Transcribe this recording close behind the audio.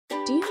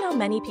Do you know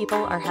many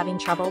people are having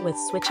trouble with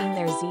switching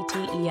their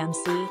ZTE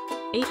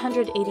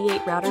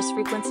MC888 router's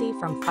frequency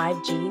from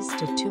 5Gs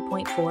to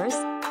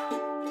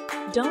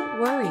 2.4s? Don't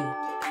worry.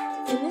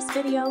 In this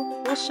video,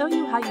 we'll show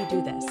you how you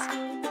do this.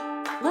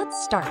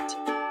 Let's start.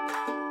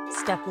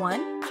 Step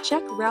 1.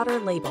 Check router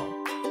label.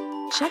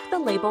 Check the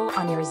label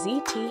on your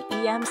ZTE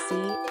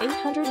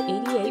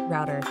MC888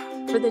 router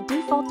for the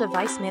default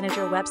device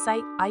manager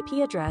website,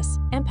 IP address,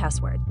 and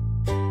password.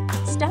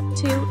 Step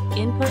 2.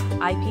 Input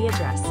IP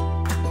address.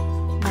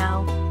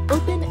 Now,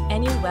 open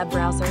any web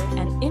browser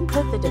and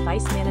input the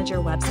device manager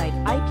website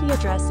IP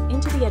address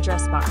into the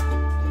address bar.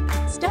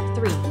 Step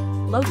 3.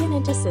 Login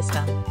into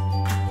system.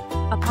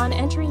 Upon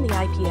entering the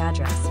IP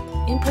address,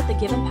 input the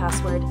given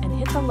password and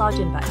hit the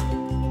login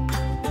button.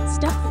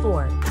 Step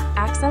 4.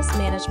 Access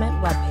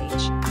Management Web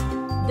Page.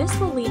 This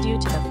will lead you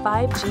to the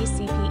 5G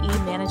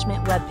CPE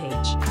Management web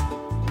page.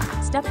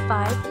 Step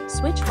 5.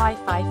 Switch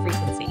Wi-Fi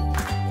frequency.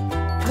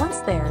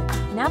 Once there,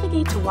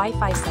 navigate to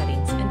Wi-Fi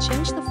settings and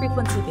change the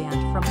frequency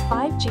band from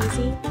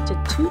 5GZ to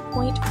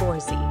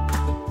 2.4Z.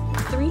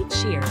 3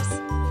 cheers!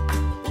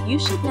 You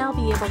should now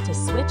be able to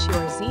switch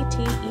your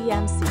ZTE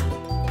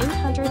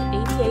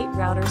MC888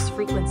 router's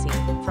frequency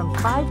from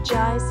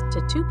 5GZ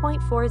to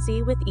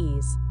 2.4Z with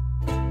ease.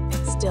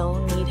 Still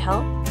need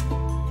help?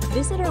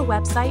 Visit our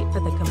website for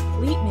the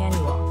complete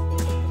manual.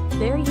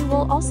 There you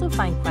will also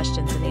find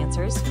questions and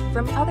answers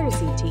from other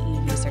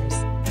ZTE users.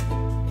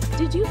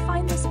 Did you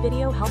find this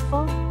video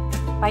helpful?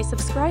 By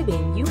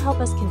subscribing, you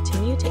help us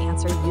continue to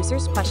answer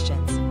users'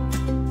 questions.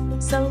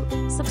 So,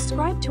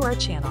 subscribe to our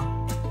channel.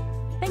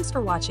 Thanks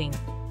for watching,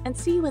 and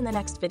see you in the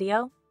next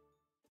video.